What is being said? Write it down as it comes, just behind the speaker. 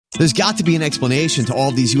There's got to be an explanation to all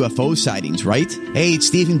of these UFO sightings, right? Hey, it's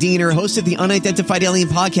Stephen Diener, host of the Unidentified Alien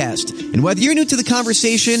Podcast. And whether you're new to the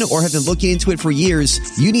conversation or have been looking into it for years,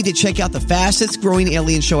 you need to check out the fastest growing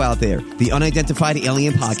alien show out there, the Unidentified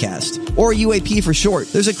Alien Podcast, or UAP for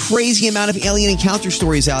short. There's a crazy amount of alien encounter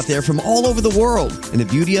stories out there from all over the world. And the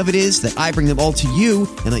beauty of it is that I bring them all to you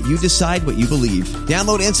and let you decide what you believe.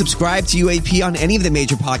 Download and subscribe to UAP on any of the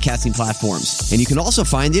major podcasting platforms. And you can also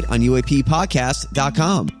find it on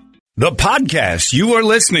UAPpodcast.com. The podcast you are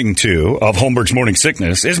listening to of Holmberg's Morning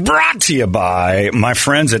Sickness is brought to you by my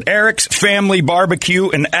friends at Eric's Family Barbecue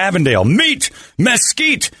in Avondale. Meet,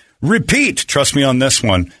 mesquite, repeat. Trust me on this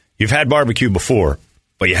one. You've had barbecue before,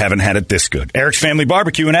 but you haven't had it this good. Eric's Family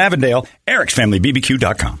Barbecue in Avondale,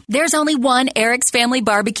 ericsfamilybbq.com. There's only one Eric's Family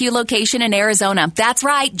Barbecue location in Arizona. That's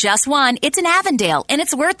right, just one. It's in Avondale, and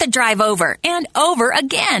it's worth the drive over and over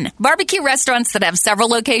again. Barbecue restaurants that have several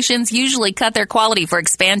locations usually cut their quality for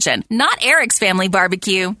expansion. Not Eric's Family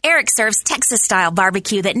Barbecue. Eric serves Texas-style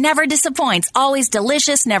barbecue that never disappoints, always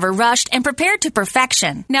delicious, never rushed, and prepared to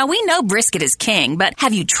perfection. Now, we know brisket is king, but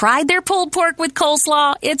have you tried their pulled pork with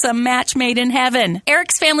coleslaw? It's a match made in heaven.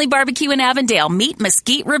 Eric's Family Barbecue in Avondale. Meet,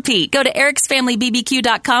 mesquite, repeat. Go to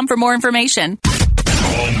ericsfamilybbq.com for more information.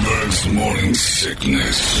 Holmberg's Morning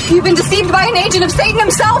Sickness. You've been deceived by an agent of Satan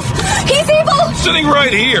himself. He's evil. Sitting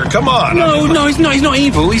right here. Come on. No, he's not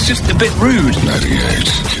evil. He's just a bit rude. 98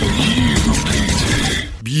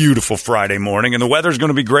 KUPD. Beautiful Friday morning, and the weather's going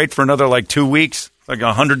to be great for another 2 weeks. Like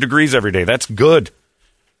 100 degrees every day. That's good.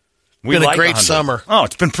 We been like a great 100. summer. Oh,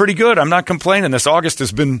 it's been pretty good. I'm not complaining. This August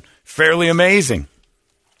has been fairly amazing.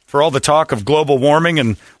 For all the talk of global warming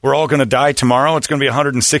and we're all going to die tomorrow, it's going to be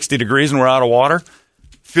 160 degrees and we're out of water.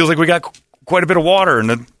 Feels like we got quite a bit of water and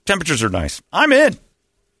the temperatures are nice. I'm in.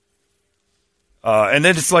 And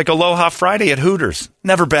then it's like Aloha Friday at Hooters.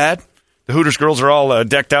 Never bad. The Hooters girls are all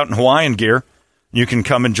decked out in Hawaiian gear. You can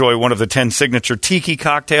come enjoy one of the 10 signature tiki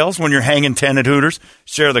cocktails when you're hanging 10 at Hooters.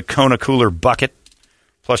 Share the Kona Cooler bucket.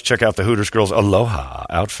 Plus, check out the Hooters girls' Aloha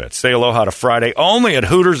outfits. Say aloha to Friday only at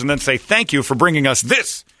Hooters and then say thank you for bringing us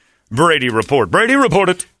this Brady Report. Brady, report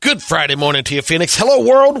it. Good Friday morning to you, Phoenix. Hello,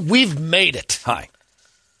 world. We've made it. Hi.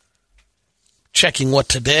 Checking what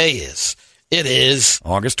today is. It is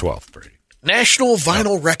August 12th, Brady. National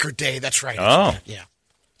Vinyl Record Day. That's right. Oh. Yeah.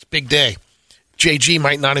 It's a big day. JG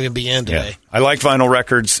might not even be in today. Yeah. I like vinyl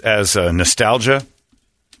records as nostalgia,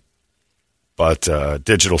 but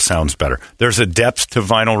digital sounds better. There's a depth to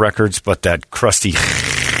vinyl records, but that crusty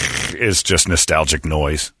is just nostalgic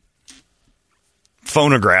noise.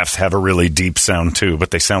 Phonographs have a really deep sound, too,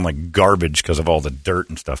 but they sound like garbage because of all the dirt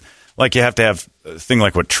and stuff. Like you have to have a thing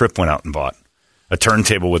like what Tripp went out and bought, a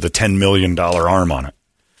turntable with a $10 million arm on it.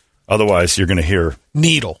 Otherwise, you're going to hear...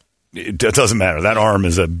 Needle. It doesn't matter. That arm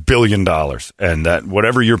is $1 billion, and that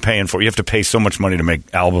whatever you're paying for, you have to pay so much money to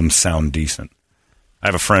make albums sound decent. I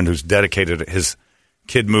have a friend who's dedicated. His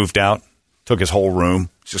kid moved out, took his whole room,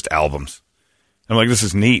 it's just albums. I'm like, this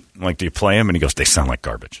is neat. I'm like, do you play them? And he goes, they sound like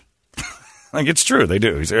garbage. Like, it's true. They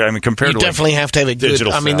do. Compared you to definitely have to have a good...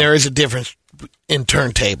 digital I mean, sound. there is a difference in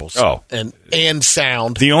turntables. Oh. And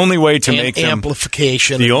sound. The only way to and make them...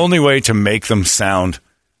 amplification. The only way to make them sound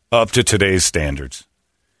up to today's standards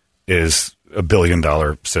is $1 billion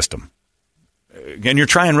system. Again, you're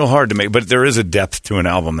trying real hard to make... But there is a depth to an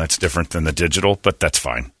album that's different than the digital, but that's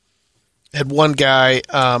fine. Had one guy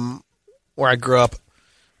where I grew up,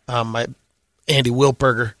 Andy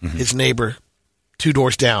Wiltberger, his neighbor... 2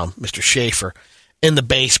 doors down, Mr. Schaefer, in the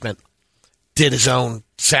basement, did his own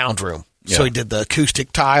sound room. Yeah. So he did the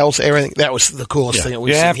acoustic tiles, everything. That was the coolest thing that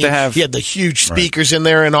we've seen. He had the huge speakers in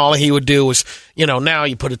there, and all he would do was, now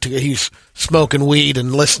you put it together. He's smoking weed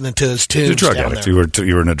and listening to his tunes. He's a drug addict. You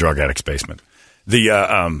were in a drug addict's basement. The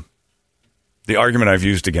argument I've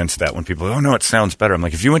used against that when people, oh no, it sounds better. I'm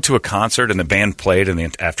like, if you went to a concert and the band played,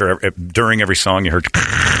 and during every song you heard,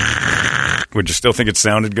 would you still think it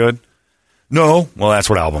sounded good? No. Well, that's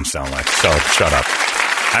what albums sound like. So shut up.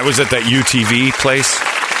 I was at that UTV place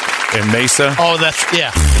in Mesa. Oh,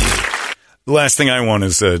 yeah. The last thing I want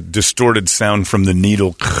is a distorted sound from the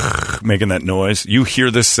needle making that noise. You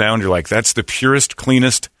hear this sound, you're like, that's the purest,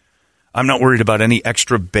 cleanest. I'm not worried about any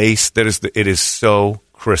extra bass. It is so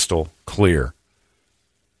crystal clear.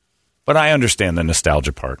 But I understand the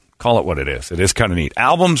nostalgia part. Call it what it is. It is kind of neat.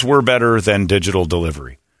 Albums were better than digital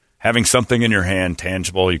delivery. Having something in your hand,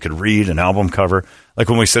 tangible, you could read an album cover. Like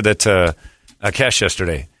when we said that to Cash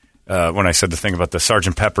yesterday, when I said the thing about the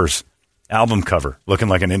Sgt. Pepper's album cover looking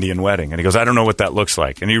like an Indian wedding. And he goes, I don't know what that looks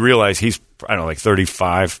like. And you realize he's,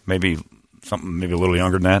 35, maybe a little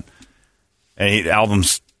younger than that. And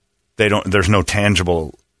albums, there's no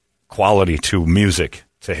tangible quality to music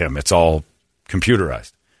to him. It's all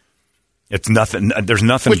computerized. It's nothing. There's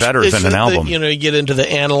nothing better than an album. You get into the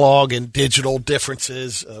analog and digital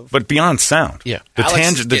differences. But beyond sound. Yeah.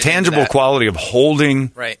 The tangible quality of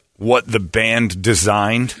holding what the band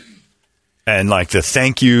designed and like the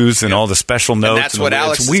thank yous and all the special notes. And that's what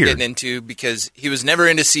Alex is getting into because he was never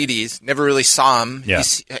into CDs, never really saw them. Yeah.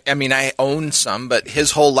 I own some, but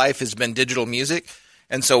his whole life has been digital music.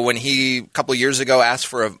 And so when he, a couple of years ago, asked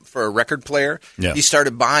for a record player, he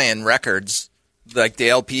started buying records, like the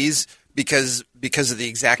LPs, because of the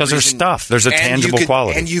exact reason. Because there's stuff. There's a tangible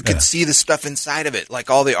quality. And you could see the stuff inside of it, like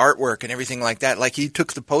all the artwork and everything like that. Like he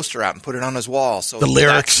took the poster out and put it on his wall. So the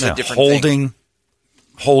lyrics. That's a different thing.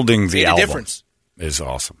 Holding the album difference. Is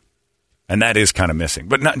awesome. And that is kind of missing.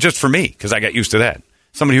 But not just for me, because I got used to that.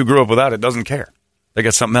 Somebody who grew up without it doesn't care. They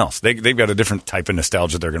got something else. They've got a different type of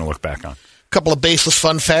nostalgia they're going to look back on. Couple of baseless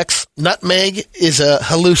fun facts. Nutmeg is a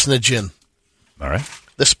hallucinogen. All right.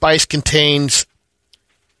 The spice contains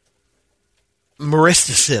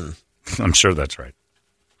myristicin. I'm sure that's right.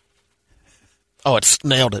 Oh, it's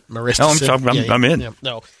nailed it. Myristicin. No, I'm in. Yeah,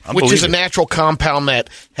 no, which is a natural compound that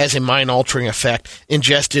has a mind-altering effect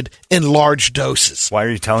ingested in large doses. Why are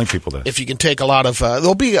you telling people this? If you can take a lot of,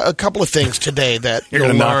 there'll be a couple of things today that you're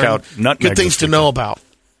going to knock out nutmeg. Good things to know about.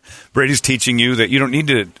 Brady's teaching you that you don't need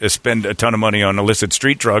to spend a ton of money on illicit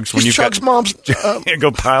street drugs when you got mom's.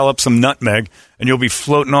 Go pile up some nutmeg, and you'll be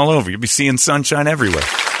floating all over. You'll be seeing sunshine everywhere.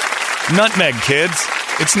 Nutmeg, kids.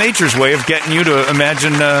 It's nature's way of getting you to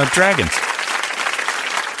imagine dragons.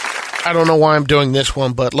 I don't know why I'm doing this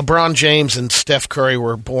one, but LeBron James and Steph Curry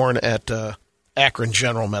were born at Akron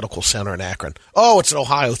General Medical Center in Akron. Oh, it's an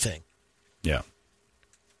Ohio thing. Yeah.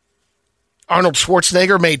 Arnold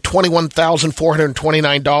Schwarzenegger made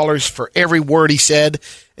 $21,429 for every word he said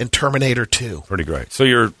in Terminator 2. Pretty great. So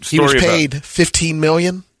your story he was paid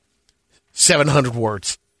 $15,700,000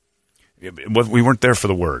 words. We weren't there for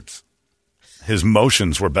the words. His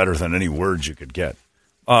motions were better than any words you could get.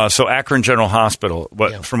 So Akron General Hospital,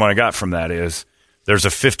 from what I got from that is there's a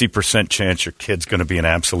 50% chance your kid's going to be an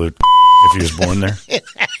absolute if he was born there.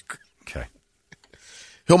 Okay.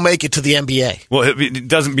 He'll make it to the NBA. Well, it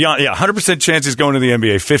doesn't beyond 100% chance he's going to the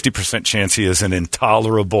NBA. 50% chance he is an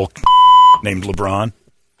intolerable named LeBron.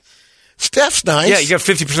 Steph's nice. Yeah, you got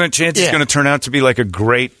 50% chance he's going to turn out to be like a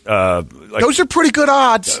great. Those are pretty good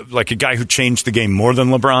odds. Like a guy who changed the game more than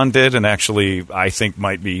LeBron did, and actually I think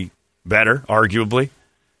might be better, arguably.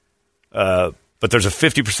 But there's a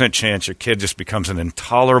 50% chance your kid just becomes an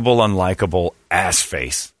intolerable, unlikable ass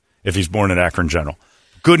face if he's born at Akron General.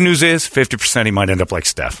 Good news is 50% he might end up like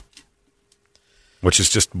Steph, which is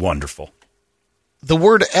just wonderful. The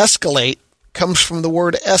word escalate comes from the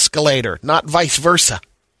word escalator, not vice versa.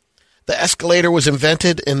 The escalator was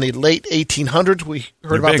invented in the late 1800s. We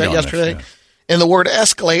heard about that yesterday. This, And the word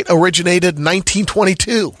escalate originated in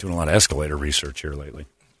 1922. Doing a lot of escalator research here lately.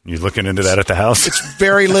 You looking into that at the house? It's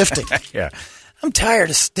very lifting. Yeah. I'm tired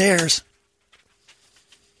of stairs.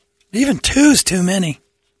 Even two's too many.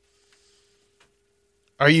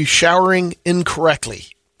 Are you showering incorrectly?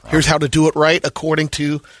 Here's how to do it right according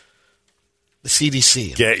to the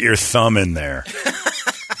CDC. Get your thumb in there.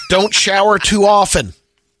 Don't shower too often.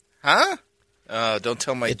 Huh? Don't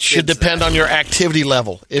tell my kids. It should depend on your activity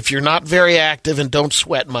level. If you're not very active and don't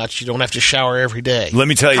sweat much, you don't have to shower every day. Let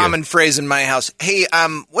me tell you. Common phrase in my house. Hey,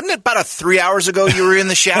 wasn't it about 3 hours ago you were in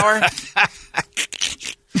the shower?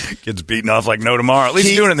 Kids beating off like no tomorrow. At least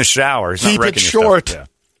he's doing it in the shower. He's not keep it wrecking short. Your stuff.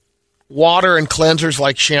 Yeah. Water and cleansers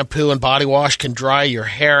like shampoo and body wash can dry your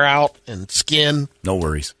hair out and skin. No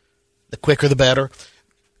worries. The quicker the better.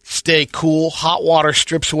 Stay cool. Hot water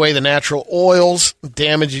strips away the natural oils,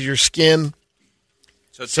 damages your skin.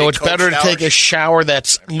 So it's better to take a shower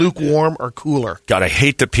that's lukewarm or cooler. God, I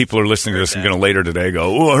hate that people are listening to this and going to later today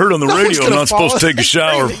go, oh, I heard on the radio I'm not supposed to take a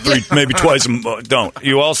shower maybe twice a month. Don't.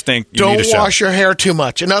 You all stink. You don't need a shower. wash your hair too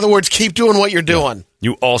much. In other words, keep doing what you're doing.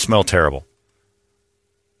 Yeah. You all smell terrible.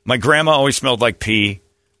 My grandma always smelled like pee.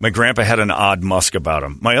 My grandpa had an odd musk about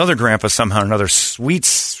him. My other grandpa, somehow or another, sweet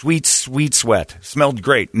sweat. Smelled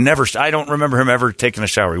great. I don't remember him ever taking a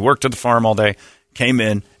shower. He worked at the farm all day, came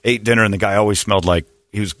in, ate dinner, and the guy always smelled like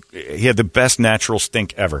he had the best natural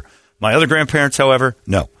stink ever. My other grandparents, however,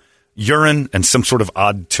 no. Urine and some sort of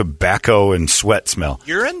odd tobacco and sweat smell.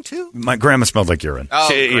 Urine, too? My grandma smelled like urine. Oh,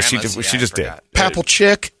 she just did. Papal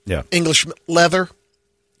chick, English leather.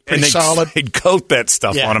 Pretty solid. They'd coat that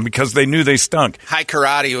stuff on them because they knew they stunk. High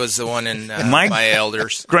Karate was the one in my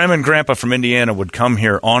elders. Grandma and Grandpa from Indiana would come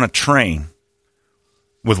here on a train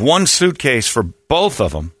with one suitcase for both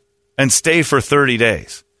of them and stay for 30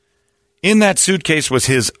 days. In that suitcase was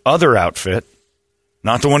his other outfit,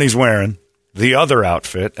 not the one he's wearing, the other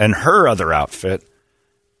outfit, and her other outfit,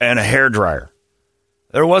 and a hairdryer.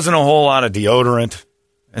 There wasn't a whole lot of deodorant.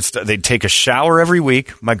 They'd take a shower every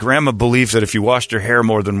week. My grandma believes that if you washed your hair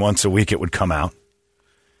more than once a week, it would come out.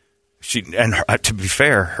 To be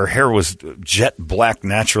fair, her hair was jet black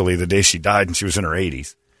naturally the day she died, and she was in her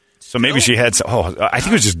 80s. So maybe she had some. Oh, I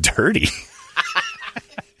think it was just dirty.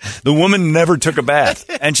 The woman never took a bath,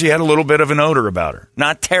 and she had a little bit of an odor about her.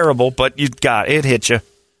 Not terrible, but it hit you.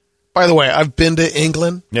 By the way, I've been to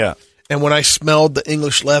England. Yeah. And when I smelled the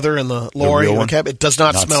English leather in the lorry in the cab, it does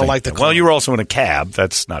not smell like the car. Well, you were also in a cab.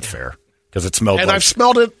 That's not fair because it smelled. And I've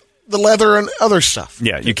smelled it, the leather and other stuff.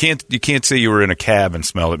 Yeah, you can't say you were in a cab and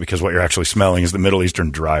smell it because what you're actually smelling is the Middle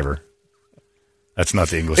Eastern driver. That's not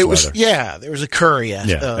the English leather. Yeah, there was a curry. And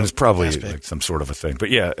it's probably like some sort of a thing. But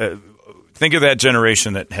yeah, think of that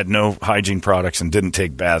generation that had no hygiene products and didn't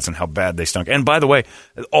take baths and how bad they stunk. And by the way,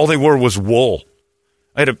 all they wore was wool.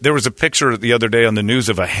 There was a picture the other day on the news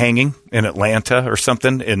of a hanging in Atlanta or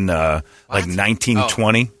something in like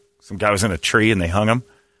 1920. Oh. Some guy was in a tree and they hung him.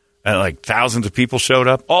 And like thousands of people showed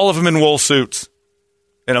up, all of them in wool suits.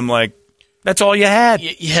 And I'm like, that's all you had.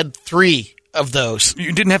 You had 3 of those.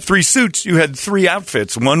 You didn't have 3 suits. You had 3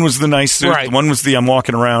 outfits. One was the nice suit. Right. One was the I'm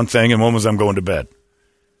walking around thing. And one was I'm going to bed.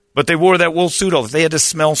 But they wore that wool suit all. They had to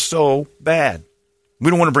smell so bad. We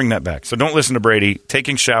don't want to bring that back. So don't listen to Brady.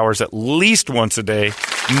 Taking showers at least once a day.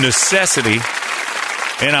 Necessity.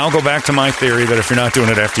 And I'll go back to my theory that if you're not doing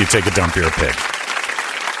it after you take a dump, you're a pig.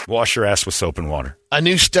 Wash your ass with soap and water. A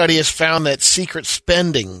new study has found that secret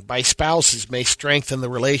spending by spouses may strengthen the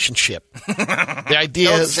relationship. The idea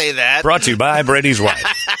Don't say that. Brought to you by Brady's wife.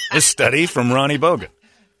 This study from Ronnie Bogan.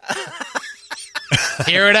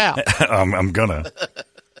 Hear it out. I'm gonna.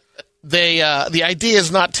 The idea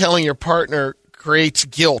is not telling your partner creates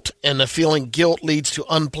guilt, and the feeling guilt leads to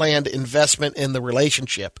unplanned investment in the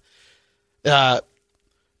relationship.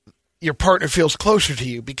 Your partner feels closer to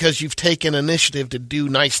you because you've taken initiative to do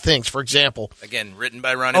nice things. For example, again, written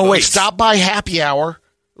by Ronnie. Wait, stop by happy hour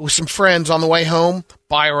with some friends on the way home,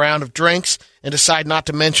 buy a round of drinks, and decide not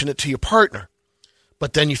to mention it to your partner.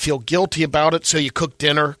 But then you feel guilty about it, so you cook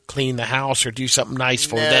dinner, clean the house, or do something nice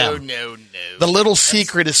for them. No. The little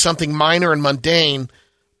secret is something minor and mundane,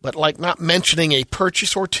 but like not mentioning a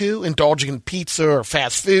purchase or two, indulging in pizza or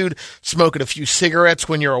fast food, smoking a few cigarettes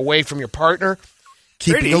when you're away from your partner,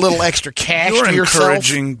 keeping Brady, a little extra cash to yourself. You're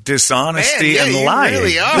encouraging dishonesty and lying.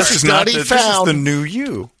 Really are. This is this is the new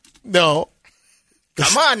you. No.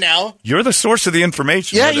 Come on now. You're the source of the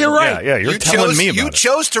information. Yeah, you're right. Yeah, you're telling me about it. You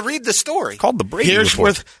chose to read the story. It's called the Brady Report.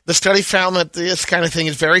 Report. Where the study found that this kind of thing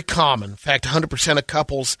is very common. In fact, 100% of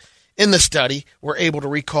couples in the study were able to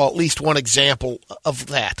recall at least one example of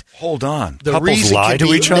that. Hold on. Couples lie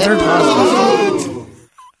to each other?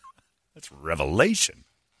 That's revelation.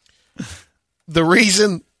 The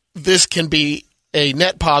reason this can be a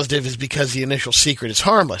net positive is because the initial secret is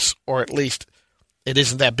harmless, or at least it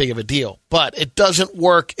isn't that big of a deal. But it doesn't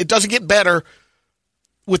work. It doesn't get better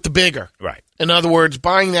with the bigger. Right. In other words,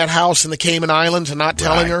 buying that house in the Cayman Islands and not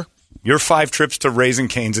telling her. Your 5 trips to Raising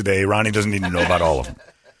Cane's a day, Ronnie doesn't need to know about all of them.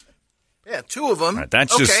 Yeah, 2 of them. Right,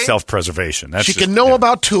 that's just self-preservation. She can know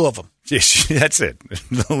about 2 of them. Yeah, that's it.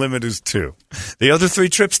 The limit is 2. The other 3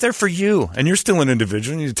 trips, they're for you. And you're still an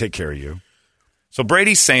individual. You need to take care of you. So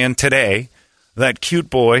Brady's saying today, that cute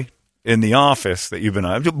boy in the office that you've been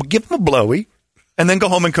on, give him a blowy, and then go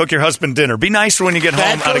home and cook your husband dinner. Be nicer when you get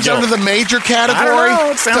home. That goes under the major category. I don't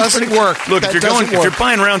know. It doesn't work. Look, if you're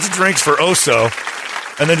buying rounds of drinks for Oso,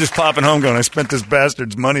 and then just popping home going, I spent this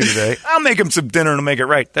bastard's money today, I'll make him some dinner and I'll make it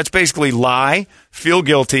right. That's basically lie, feel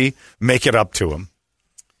guilty, make it up to him.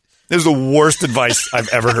 This is the worst advice I've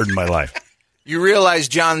ever heard in my life. You realize,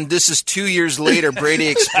 John, this is 2 years later, Brady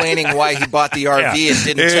explaining why he bought the RV and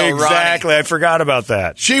didn't tell Ronnie. Exactly. I forgot about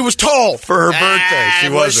that. She was told. For her birthday, she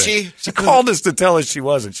wasn't. Was she called us to tell us she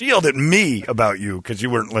wasn't. She yelled at me about you because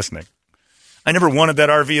you weren't listening. I never wanted that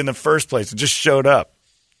RV in the first place. It just showed up.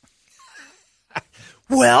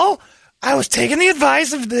 Well, I was taking the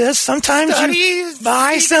advice of this. Sometimes you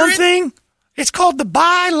buy something. It's called the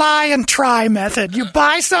buy, lie, and try method. You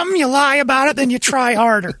buy something, you lie about it, then you try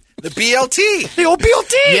harder. The BLT. The old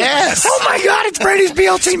BLT. Yes. Oh, my God. It's Brady's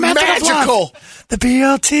BLT method magical. Of love. The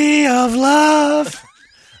BLT of love.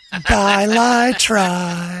 Buy, lie,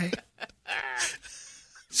 try.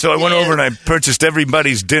 So I went over and I purchased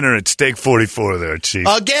everybody's dinner at Steak 44 there, Chief.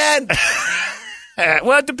 Again.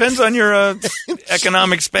 Well, it depends on your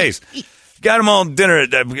economic space. Got them all dinner,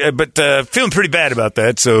 but feeling pretty bad about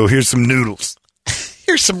that, so here's some noodles.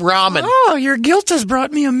 Here's some ramen. Oh, your guilt has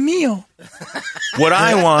brought me a meal. What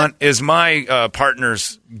I want is my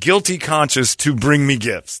partner's guilty conscience to bring me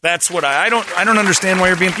gifts. That's what I don't understand why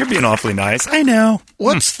you're being awfully nice. I know.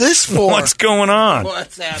 What's this for? What's going on?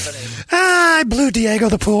 What's happening? I blew Diego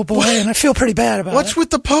the pool boy, and I feel pretty bad about it. What's with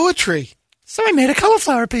the poetry? So I made a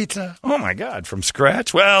cauliflower pizza. Oh, my God, from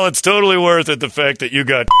scratch? Well, it's totally worth it, the fact that you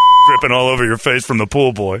got dripping all over your face from the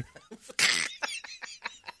pool boy.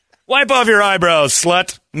 Wipe off your eyebrows,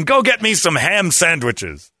 slut, and go get me some ham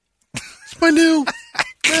sandwiches. It's my new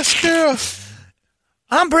mascara.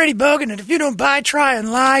 I'm Brady Bogan, and if you don't buy, try,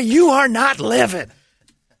 and lie, you are not living.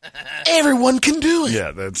 Everyone can do it.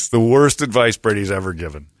 Yeah, that's the worst advice Brady's ever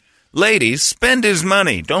given. Ladies, spend his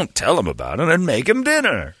money. Don't tell him about it and make him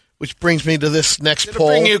dinner. Which brings me to this next It'll poll.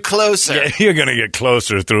 bring you closer. Yeah, you're going to get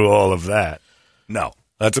closer through all of that. No,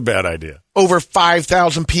 that's a bad idea. Over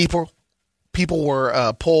 5,000 people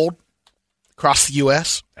were polled across the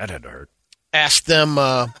U.S. That had to hurt. Asked them,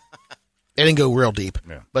 they didn't go real deep,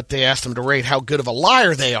 but they asked them to rate how good of a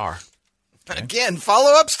liar they are. Again,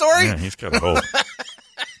 follow-up story? Yeah, he's got a whole...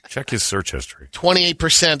 Check his search history.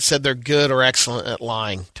 28% said they're good or excellent at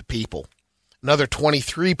lying to people. Another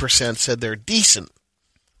 23% said they're decent.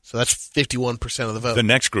 So that's 51% of the vote. The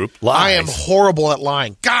next group, lies. I am horrible at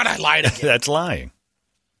lying. God, I lied again. That's lying.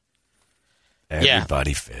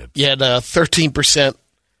 Everybody fibs. You had 13%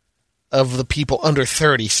 of the people under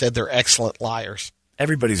 30 said they're excellent liars.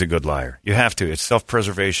 Everybody's a good liar. You have to. It's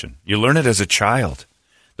self-preservation. You learn it as a child.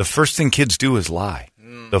 The first thing kids do is lie.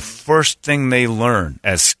 The first thing they learn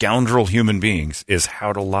as scoundrel human beings is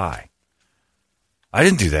how to lie. I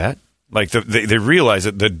didn't do that. Like, they realize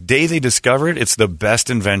it. The day they discover it, it's the best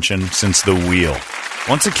invention since the wheel.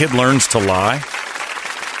 Once a kid learns to lie,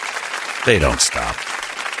 they don't stop.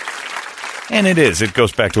 And it is. It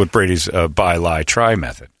goes back to what Brady's buy, lie, try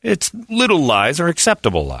method. It's little lies are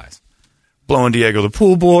acceptable lies. Blowing Diego the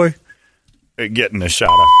pool boy, getting a shot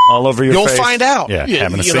of all over your face. You'll find out. Yeah,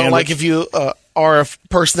 having a you sandwich. know, like if you are a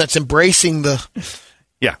person that's embracing the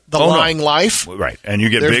lying life. Right. And you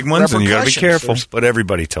get big ones and you got to be careful. But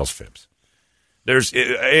everybody tells fibs.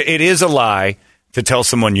 It is a lie to tell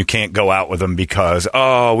someone you can't go out with them because,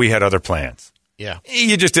 we had other plans. Yeah.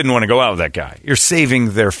 You just didn't want to go out with that guy. You're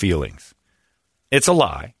saving their feelings. It's a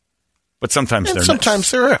lie. But sometimes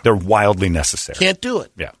they're wildly necessary. Can't do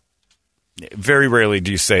it. Yeah. Very rarely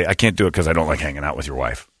do you say, I can't do it because I don't like hanging out with your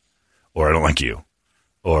wife. Or I don't like you.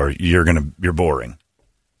 Or you're boring.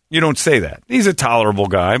 You don't say that. He's a tolerable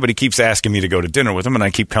guy, but he keeps asking me to go to dinner with him, and I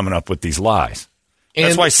keep coming up with these lies.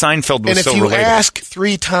 That's why Seinfeld was so relatable. And if you ask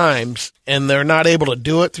 3 times and they're not able to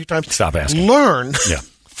do it 3 times, stop asking. Learn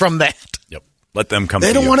from that. Yep. Let them come to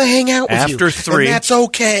you. They don't want to hang out with you. After 3. And that's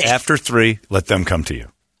okay. After 3, let them come to you.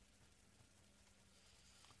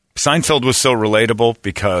 Seinfeld was so relatable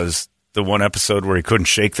because the one episode where he couldn't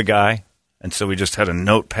shake the guy, and so he just had a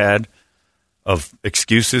notepad of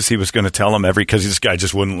excuses he was going to tell him because this guy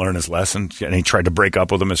just wouldn't learn his lesson, and he tried to break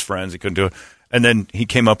up with him, his friends. He couldn't do it. And then he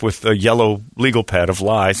came up with a yellow legal pad of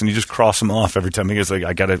lies, and he just crossed them off every time. He was like,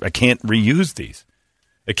 I can't reuse these.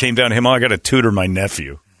 It came down to him, I got to tutor my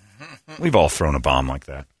nephew. We've all thrown a bomb like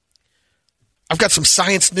that. I've got some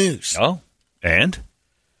science news. Oh, and?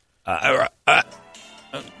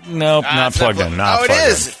 Nope, not plugged in. Not plugged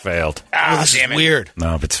in. It failed. This is weird.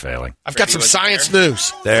 Nope, it's failing. I've got some science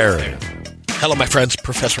news. There it is. Hello, my friends.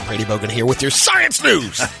 Professor Brady Bogan here with your science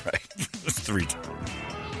news. Right. 3 times.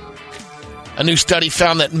 A new study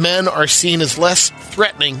found that men are seen as less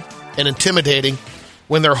threatening and intimidating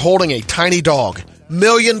when they're holding a tiny dog.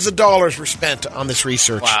 Millions of dollars were spent on this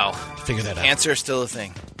research. Wow. Figure that out. Cancer is still a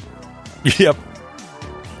thing. Yep.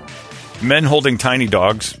 Men holding tiny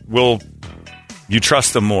dogs you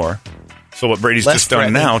trust them more. So what Brady's Less just done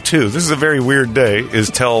threatening. now, too, this is a very weird day,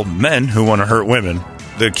 is tell men who want to hurt women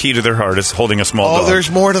the key to their heart is holding a small dog. Oh,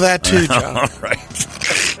 there's more to that, too, John. All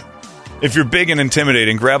right. If you're big and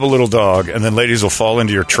intimidating, grab a little dog, and then ladies will fall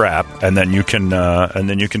into your trap, and then you can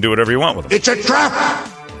do whatever you want with them. It's a trap!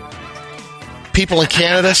 People in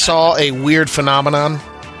Canada saw a weird phenomenon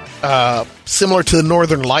similar to the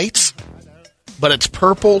Northern Lights, but it's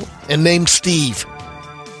purple and named Steve,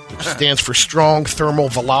 which stands for Strong Thermal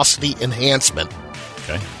Velocity Enhancement.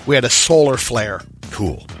 Okay. We had a solar flare.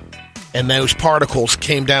 Cool. And those particles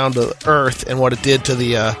came down to Earth, and what it did to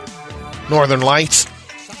the Northern Lights,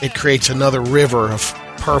 it creates another river of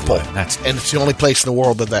purple. And it's the only place in the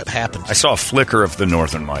world that happens. I saw a flicker of the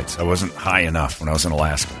Northern Lights. I wasn't high enough when I was in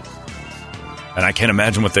Alaska. And I can't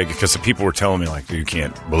imagine because the people were telling me, like, you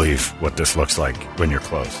can't believe what this looks like when you're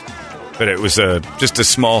close. But it was just a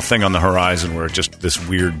small thing on the horizon where just this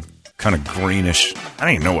weird kind of greenish. I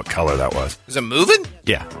don't even know what color that was. Is it moving?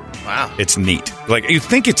 Yeah. Wow. It's neat. Like, you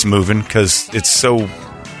think it's moving because it's so...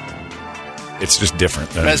 It's just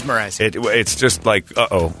different. Mesmerizing. It's just like,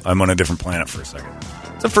 I'm on a different planet for a second.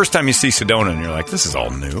 It's the first time you see Sedona and you're like, this is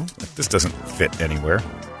all new. Like, this doesn't fit anywhere.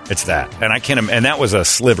 It's that. And I can't... And that was a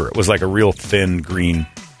sliver. It was like a real thin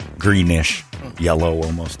greenish, yellow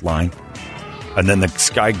almost line. And then the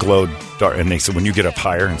sky glowed dark. And they said when you get up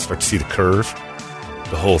higher and start to see the curve,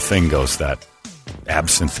 the whole thing goes that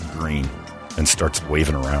absinthe green and starts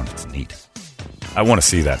waving around. It's neat. I want to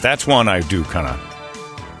see that. That's one I do kind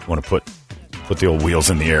of want to put the old wheels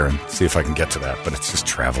in the air and see if I can get to that. But it's just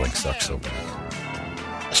traveling sucks so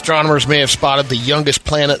bad. Astronomers may have spotted the youngest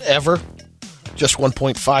planet ever, just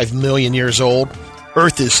 1.5 million years old.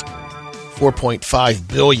 Earth is 4.5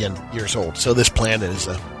 billion years old. So this planet is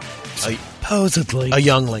supposedly a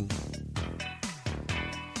youngling.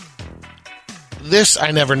 This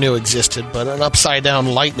I never knew existed, but an upside-down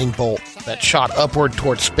lightning bolt that shot upward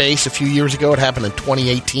towards space a few years ago. It happened in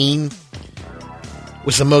 2018.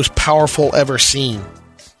 Was the most powerful ever seen.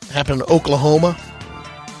 It happened in Oklahoma.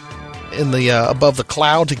 In the above the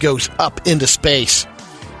clouds, it goes up into space.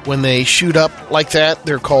 When they shoot up like that,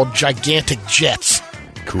 they're called gigantic jets.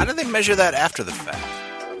 Cool. How do they measure that after the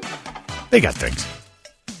fact? They got things.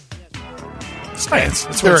 Science.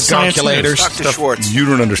 That's there what are science calculators. is. Dr. Schwartz. You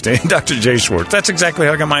don't understand. Dr. J. Schwartz. That's exactly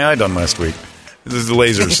how I got my eye done last week. This is the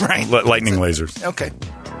lasers. Right. Lightning lasers. Okay.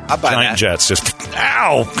 I'll buy Giant that. jets. Just,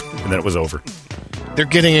 ow! And then it was over. They're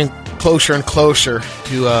getting in closer and closer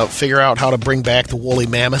to figure out how to bring back the woolly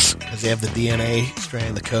mammoths because they have the DNA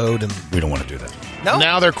strand, the code, and We don't want to do that. No.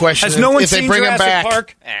 now they're questioning Has no one if they seen bring them Jurassic back.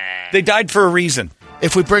 Park? They died for a reason.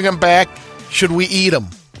 If we bring them back, should we eat them?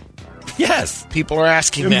 Yes. People are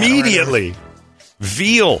asking that Immediately.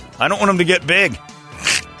 Veal. I don't want them to get big.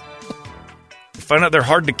 Find out they're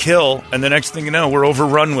hard to kill, and the next thing you know, we're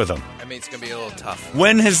overrun with them. I mean, it's going to be a little tough.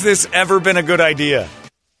 When has this ever been a good idea?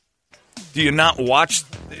 Do you not watch,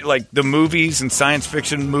 like, the movies and science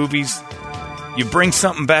fiction movies? You bring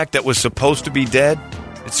something back that was supposed to be dead,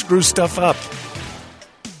 it screws stuff up.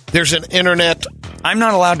 There's an internet. I'm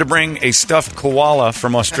not allowed to bring a stuffed koala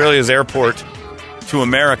from Australia's airport to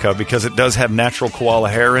America because it does have natural koala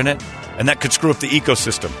hair in it, and that could screw up the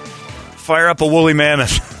ecosystem. Fire up a woolly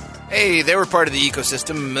mammoth. Hey, they were part of the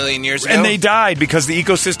ecosystem a million years ago. And they died because the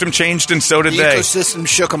ecosystem changed, and so did the they. ecosystem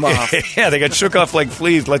shook them off. Yeah, they got shook off like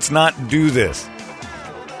fleas. Let's not do this.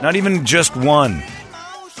 Not even just one.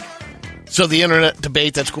 So the internet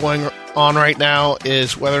debate that's going on right now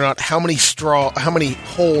is whether or not how many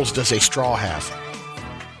holes does a straw have?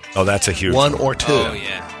 Oh, that's a huge One or two? Oh,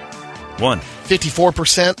 yeah. one.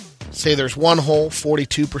 54% say there's one hole.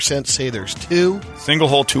 42% say there's two. Single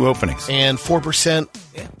hole, two openings. And 4%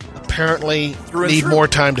 apparently and need through. more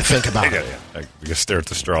time to think about it. Yeah. You can stare at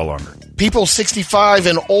the straw longer. People 65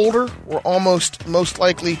 and older were most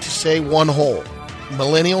likely to say one hole.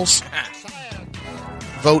 Millennials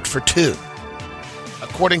vote for two.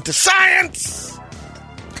 According to science,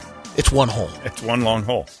 it's one hole. It's one long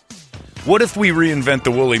hole. What if we reinvent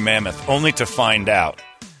the woolly mammoth only to find out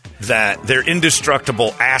that they're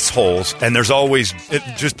indestructible assholes and there's always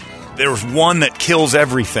there's one that kills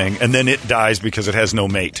everything and then it dies because it has no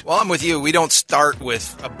mate? Well, I'm with you. We don't start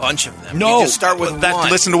with a bunch of them. No. You just start with one.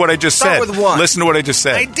 Listen to what I just said. Start with one. Listen to what I just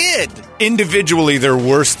said. I did. Individually, they're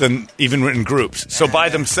worse than even in groups. So by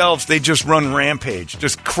themselves, they just run rampage,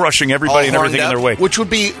 just crushing everybody and everything in their way. Which would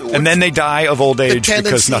be... And then they die of old age because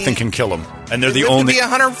tendency- nothing can kill them. And they're the It lived only... to be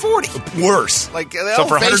 140. Worse. Like, so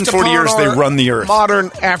for Based 140 upon years, they our run the earth.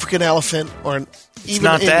 Modern African elephant, or even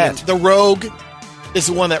not Indian, that. the rogue is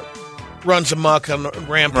the one that runs amok on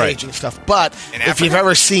rampage Right. and stuff. But In if Africa? you've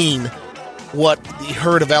ever seen what the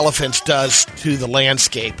herd of elephants does to the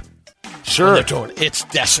landscape, when Sure. they're doing it, it's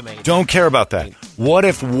decimating. Don't care about that. What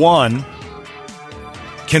if one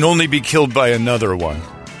can only be killed by another one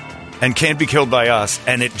and can't be killed by us,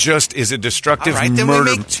 and it just is a destructive All right, then we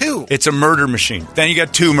murder? make two. It's a murder machine. Then you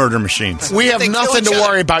got two murder machines. We have They kill nothing each to other.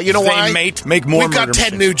 worry about. You know They why? mate, make more We've got murder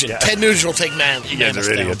Ted machines. Nugent. Yeah. Ted Nugent will take man. You guys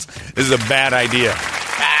are idiots. This is a bad idea.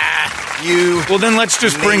 You. Well, then let's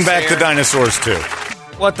just bring back the Naysayer. dinosaurs, too.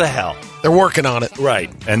 What the hell? They're working on it.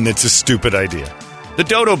 Right, and it's a stupid idea. The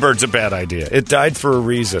dodo bird's a bad idea. It died for a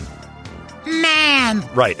reason. Man.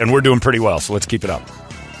 Right, and we're doing pretty well, so let's keep it up.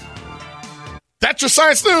 That's your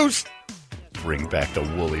science news. Bring back the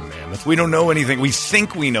woolly mammoth. We don't know anything. We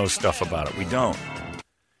think we know stuff about it. We don't.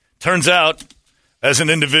 Turns out, as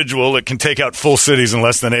an individual, it can take out full cities in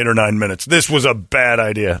less than 8 or 9 minutes. This was a bad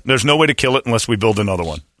idea. There's no way to kill it unless we build another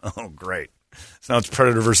one. Oh, great. So now it's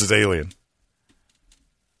Predator versus Alien.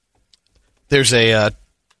 There's a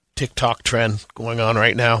TikTok trend going on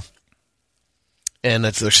right now. And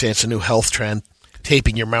they're saying it's a new health trend,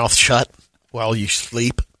 taping your mouth shut while you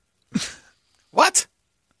sleep. What?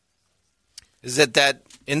 Is it that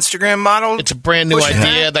Instagram model? It's a brand new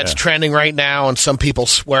idea that's trending right now, and some people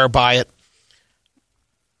swear by it.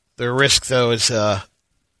 The risk, though, is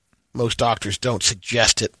most doctors don't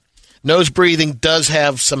suggest it. Nose breathing does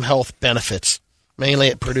have some health benefits. Mainly,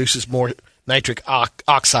 it produces more nitric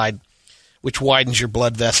oxide, which widens your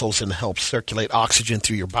blood vessels and helps circulate oxygen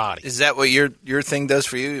through your body. Is that what your thing does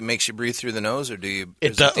for you? It makes you breathe through the nose, or is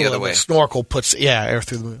it the other way? Snorkel puts air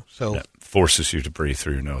through the nose. So forces you to breathe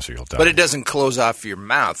through your nose or you'll die. But it doesn't close off your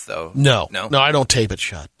mouth, though. No, I don't tape it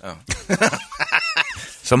shut. Oh.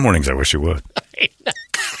 Some mornings I wish you would.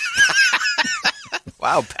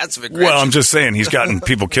 Wow, passive aggression. Well, I'm just saying, he's gotten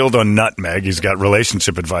people killed on nutmeg. He's got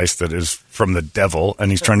relationship advice that is from the devil, and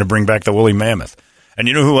he's trying to bring back the woolly mammoth. And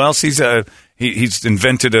you know who else? He's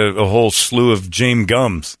invented a whole slew of James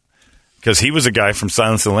Gums, because he was a guy from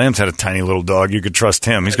Silence of the Lambs, had a tiny little dog. You could trust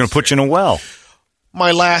him. He's going to put you in a well.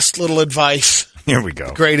 My last little advice. Here we go.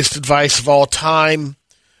 The greatest advice of all time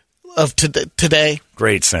of today.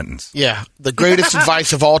 Great sentence. Yeah, the greatest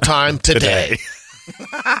advice of all time today.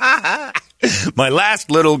 My last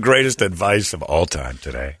little greatest advice of all time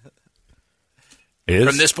today is...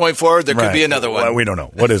 From this point forward, there could be another one. Well, we don't know.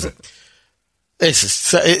 What is it?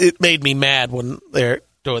 It made me mad when they're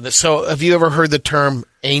doing this. So, have you ever heard the term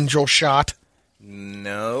angel shot?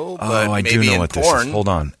 No, but I maybe do know in what porn. This is. Hold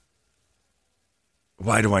on.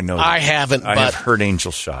 Why do I know that? I haven't, I but have heard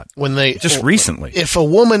angel shot. Just recently. If a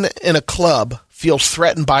woman in a club feels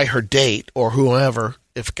threatened by her date or whoever,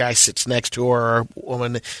 if a guy sits next to her or a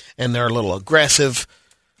woman and they're a little aggressive,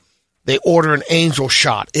 they order an angel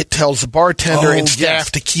shot. It tells the bartender and staff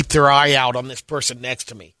to keep their eye out on this person next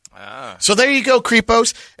to me. Ah. So there you go,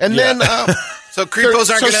 creepos. And then so creepos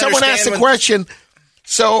aren't going to someone asked the question,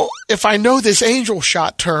 so if I know this angel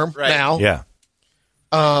shot term now,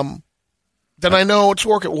 then I know it's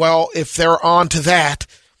working. Well, if they're on to that,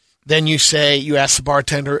 then you ask the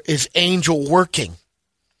bartender, is angel working?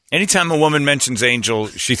 Anytime a woman mentions angel,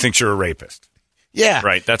 she thinks you're a rapist. Yeah.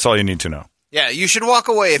 Right. That's all you need to know. Yeah, you should walk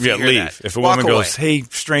away if you hear leave. that. If a woman goes, hey,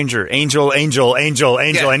 stranger, angel, I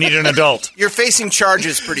need an adult. You're facing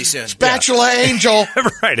charges pretty soon. Spatula angel.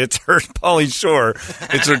 Right. It's her, Pauly Shore.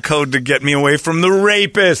 It's her code to get me away from the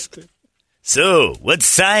rapist. So, what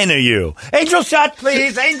sign are you? Angel shot,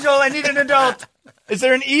 please. Angel, I need an adult. Is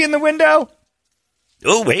there an E in the window?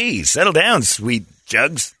 Oh, hey, settle down, sweet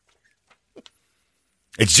jugs.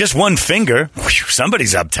 It's just one finger. Whew,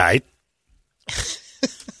 somebody's uptight.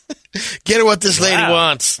 Get her what this lady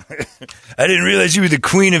wants. I didn't realize you were the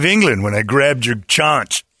Queen of England when I grabbed your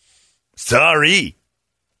chaunch. Sorry.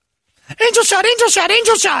 Angel shot, angel shot,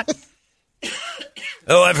 angel shot.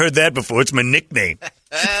 Oh, I've heard that before. It's my nickname.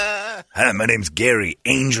 Hi, my name's Gary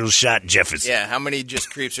Angel Shot Jefferson. Yeah, how many just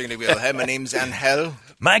creeps are going to be like, hey, my name's Angel?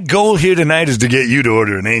 My goal here tonight is to get you to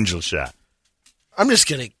order an angel shot. I'm just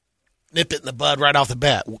going to nip it in the bud right off the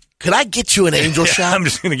bat. Could I get you an angel shot? I'm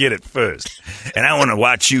just going to get it first. And I want to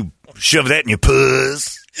watch you shove that in your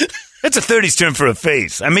puss. That's a 30s term for a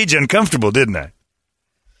face. I made you uncomfortable, didn't I?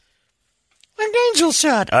 An angel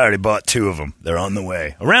shot. I already bought 2 of them. They're on the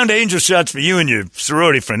way. A round of angel shots for you and your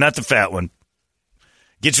sorority friend, not the fat one.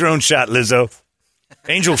 Get your own shot, Lizzo.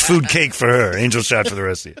 Angel food cake for her. Angel shot for the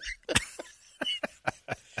rest of you.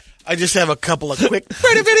 I just have a couple of quick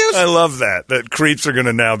videos. I love that. That creeps are going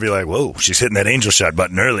to now be like, whoa, she's hitting that angel shot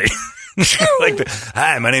button early.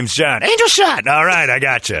 Hi, my name's John. Angel shot. All right, I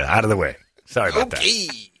got you. Out of the way. Sorry about that.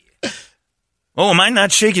 Oh, am I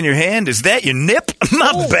not shaking your hand? Is that your nip?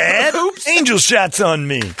 My bad. Oops. Angel shot's on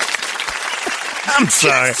me. I'm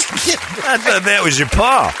sorry. I thought that was your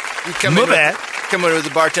paw. My bad. Come over to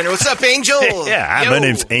the bartender. What's up, Angel? Yeah, my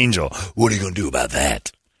name's Angel. What are you going to do about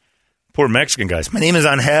that? Poor Mexican guys. My name is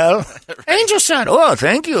Angel. Angel shot. Oh,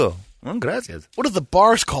 thank you. Oh, gracias. What are the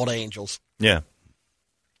bars called, Angels? Yeah.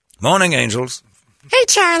 Morning, Angels. Hey,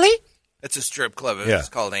 Charlie. It's a strip club. It's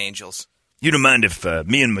called Angels. You don't mind if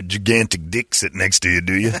me and my gigantic dick sit next to you,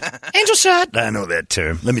 do you? Angel shot. I know that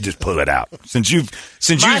term. Let me just pull it out.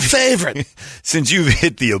 My favorite. Since you've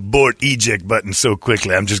hit the abort eject button so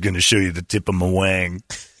quickly, I'm just going to show you the tip of my wang.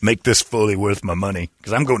 Make this fully worth my money,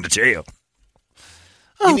 because I'm going to jail.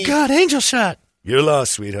 Oh, God, angel shot. You're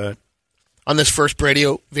lost, sweetheart. On this first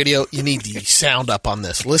video, you need the sound up on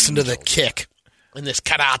this. Listen to the kick in this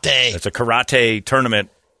karate. It's a karate tournament,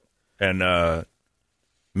 and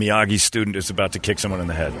Miyagi's student is about to kick someone in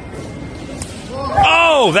the head.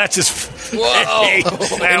 Oh, that's his face.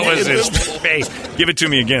 That was his face. Give it to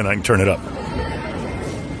me again. I can turn it up.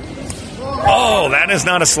 Oh, Oh, that is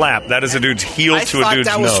not a slap. That is a dude's heel to a dude's nose. I thought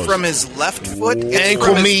that was from his left foot. It's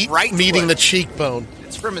Ankle from his right meeting foot. the cheekbone.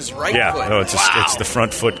 It's from his right Yeah, foot. no, it's the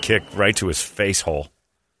front foot kick right to his face hole.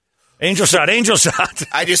 Angel shot, angel shot.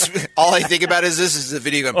 All I think about is this is the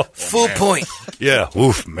video going, full point. Yeah,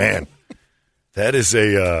 oof, man. That is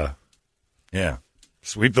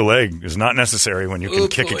sweep the leg is not necessary when you can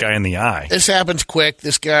kick a guy in the eye. This happens quick.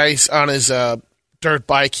 This guy's on his dirt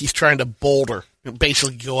bike. He's trying to boulder,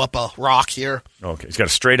 basically go up a rock here. Okay, he's got a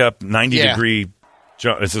straight up 90-degree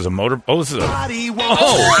jump. This is a motor. Oh, this is a. Is that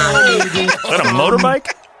a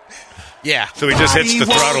motorbike? Yeah. So he just hits the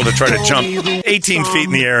throttle to try to jump 18 feet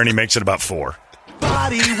in the air, and he makes it about 4.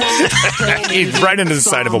 He's right into the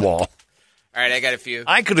side of a wall. All right, I got a few.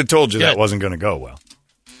 I could have told you that wasn't going to go well.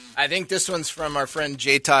 I think this one's from our friend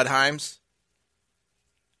J. Todd Himes.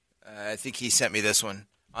 I think he sent me this one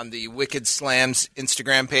on the Wicked Slams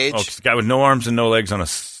Instagram page. Oh, it's a guy with no arms and no legs on a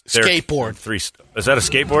skateboard. Is that a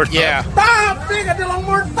skateboard? Yeah.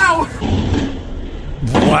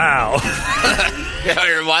 Wow. Yeah,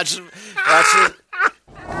 you're watching it.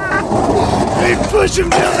 They push him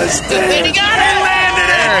down the stairs. Then he got it. Landed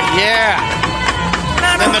it. Yeah.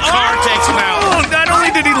 Then the car takes him out. Oh, not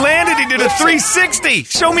only did he land it, he did a 360.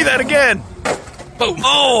 Show me that again. Boom.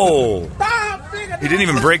 Oh. He didn't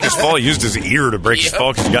even break his fall. He used his ear to break his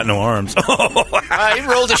fall because he's got no arms. He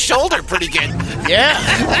rolled his shoulder pretty good. Yeah.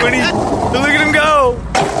 Look at him go.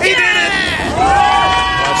 He did it.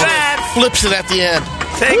 That flips it at the end.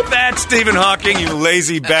 Take that, Stephen Hawking, you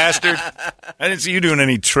lazy bastard. I didn't see you doing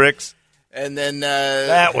any tricks. And then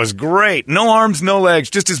that was great. No arms, no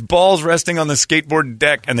legs, just his balls resting on the skateboard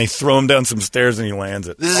deck, and they throw him down some stairs, and he lands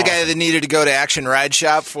it. This is a guy that needed to go to Action Ride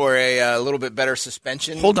Shop for a little bit better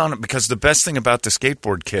suspension. Hold on, because the best thing about the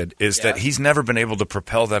skateboard kid is that he's never been able to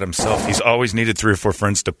propel that himself. He's always needed 3 or 4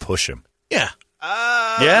 friends to push him. Yeah.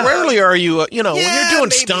 Yeah. Rarely are you, when you're doing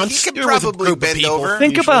maybe. stunts, He could you're with a probably group of bend people. over.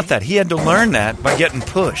 Think about that. He had to learn that by getting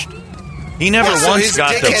pushed. He never So once his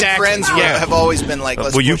got dickhead friends have always been like,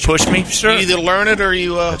 let's will you push push me? Sure. You either learn it or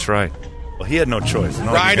you... That's right. Well, he had no choice.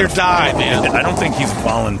 No, ride or die, man. I don't think he's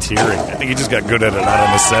volunteering. I think he just got good at it out of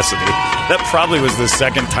necessity. That probably was the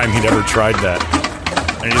second time he'd ever tried that.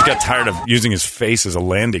 And he just got tired of using his face as a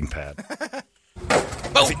landing pad.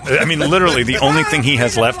 I mean, literally, the only thing he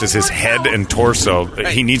has left is his head and torso. Right.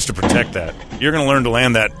 He needs to protect that. You're going to learn to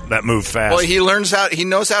land that move fast. Well, he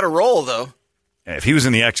knows how to roll, though. Yeah, if he was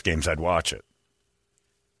in the X Games, I'd watch it.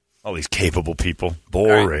 All these capable people.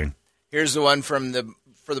 Boring. Right. Here's the one for the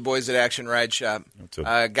boys at Action Ride Shop.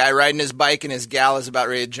 Guy riding his bike and his gal is about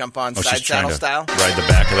ready to jump on side saddle style. Ride the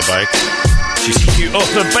back of the bike. She's cute. Oh,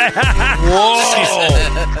 the back.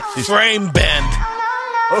 Whoa. She's frame bend.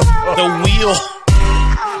 The wheel.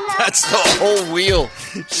 That's the whole wheel.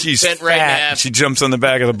 She's bent fat. Right in half. She jumps on the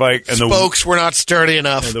back of the bike. And spokes were not sturdy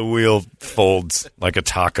enough. And the wheel folds like a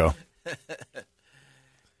taco.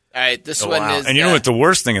 All right, this one is... And you know what the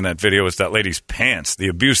worst thing in that video is? That lady's pants. The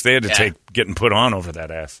abuse they had to take getting put on over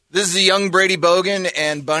that ass. This is the young Brady Bogan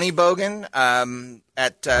and Bunny Bogan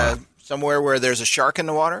at somewhere where there's a shark in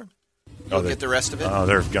the water. You'll get the rest of it. Oh,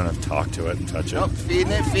 they're going to talk to it and touch it. Nope,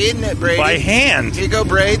 feeding it, Brady. By hand. Here you go,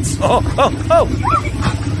 Braids. Oh, they're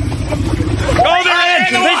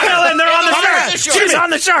in. They fell in. They're on the shark. She's on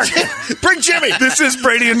the shark. Bring Jimmy. This is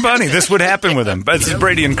Brady and Bunny. This would happen with them. But this is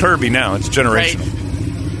Brady and Kirby now. It's generational. Right.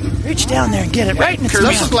 Reach down there and get it right in its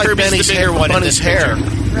This is like Kirby's Benny's the bigger hair, one in Bunny's this hair.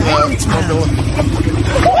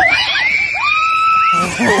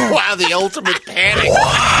 Wow, the ultimate panic.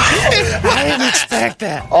 I didn't expect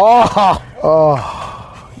that.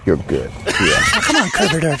 You're good. Yeah. Come on,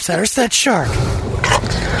 Kirby Derps. There's that shark.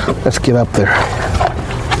 Let's get up there.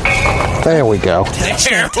 There we go.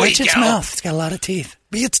 Touch its mouth. It's got a lot of teeth.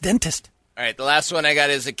 Be its dentist. All right, the last one I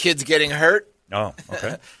got is a kid's getting hurt. Oh,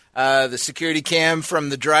 okay. The security cam from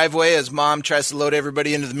the driveway as mom tries to load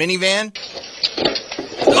everybody into the minivan.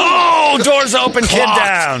 Oh, doors open, kid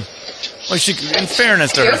down. Well, in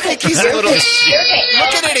fairness to her. I think he's a little... Look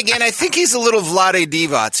at it again. I think he's a little Vlade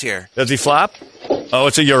Divac here. Does he flop? Oh,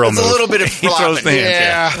 it's a Euro move. It's a little bit of He throws the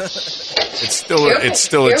hands. Yeah. It's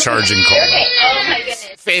still a charging call. Oh, my goodness.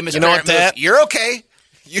 Famous you know what that? You're okay.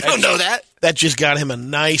 You don't know that. That just got him a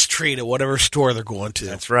nice treat at whatever store they're going to.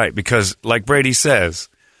 That's right, because like Brady says,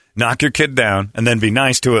 knock your kid down and then be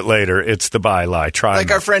nice to it later. It's the lie, try.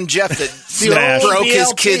 Like our friend Jeff that broke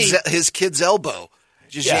his kid's elbow.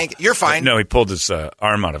 Just yank it. You're fine. No, he pulled his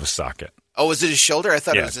arm out of his socket. Oh, was it his shoulder? I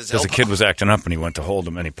thought it was his elbow. Because the kid was acting up and he went to hold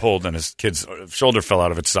him and he pulled and his kid's shoulder fell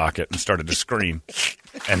out of its socket and started to scream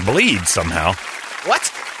and bleed somehow.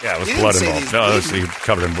 What? Yeah, it was blood involved. No, it was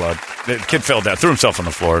covered in blood. The kid fell down, threw himself on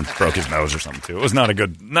the floor, and broke his nose or something too. It was not a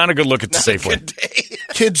good look at the Safeway.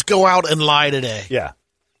 Kids, go out and lie today. Yeah.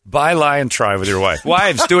 Buy, lie, and try with your wife.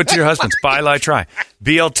 Wives, do it to your husbands. Buy, lie, try.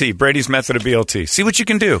 BLT, Brady's method of BLT. See what you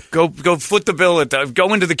can do. Go foot the bill.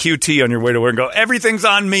 Go into the QT on your way to work and go, everything's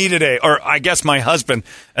on me today. Or I guess my husband.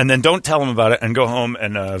 And then don't tell him about it and go home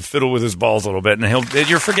and fiddle with his balls a little bit. And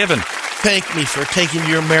you're forgiven. Thank me for taking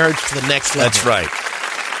your marriage to the next level. That's right.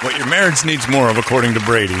 What your marriage needs more of, according to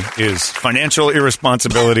Brady, is financial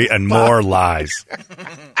irresponsibility and more lies.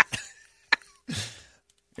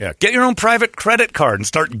 Yeah, get your own private credit card and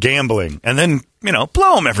start gambling. And then,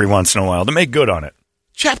 blow them every once in a while to make good on it.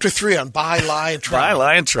 Chapter 3 on buy, lie, and try. Buy,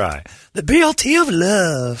 lie, and try. The BLT of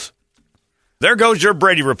love. There goes your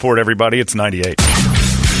Brady report, everybody. It's 98.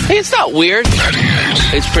 Hey, it's not weird.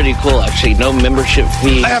 It's pretty cool, actually. No membership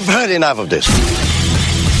fee. I have heard enough of this.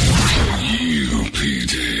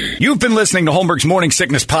 You've been listening to Holmberg's Morning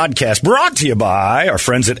Sickness Podcast, brought to you by our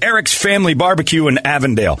friends at Eric's Family Barbecue in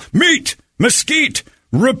Avondale. Meet, mesquite,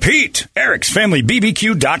 repeat.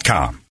 Eric'sFamilyBBQ.com.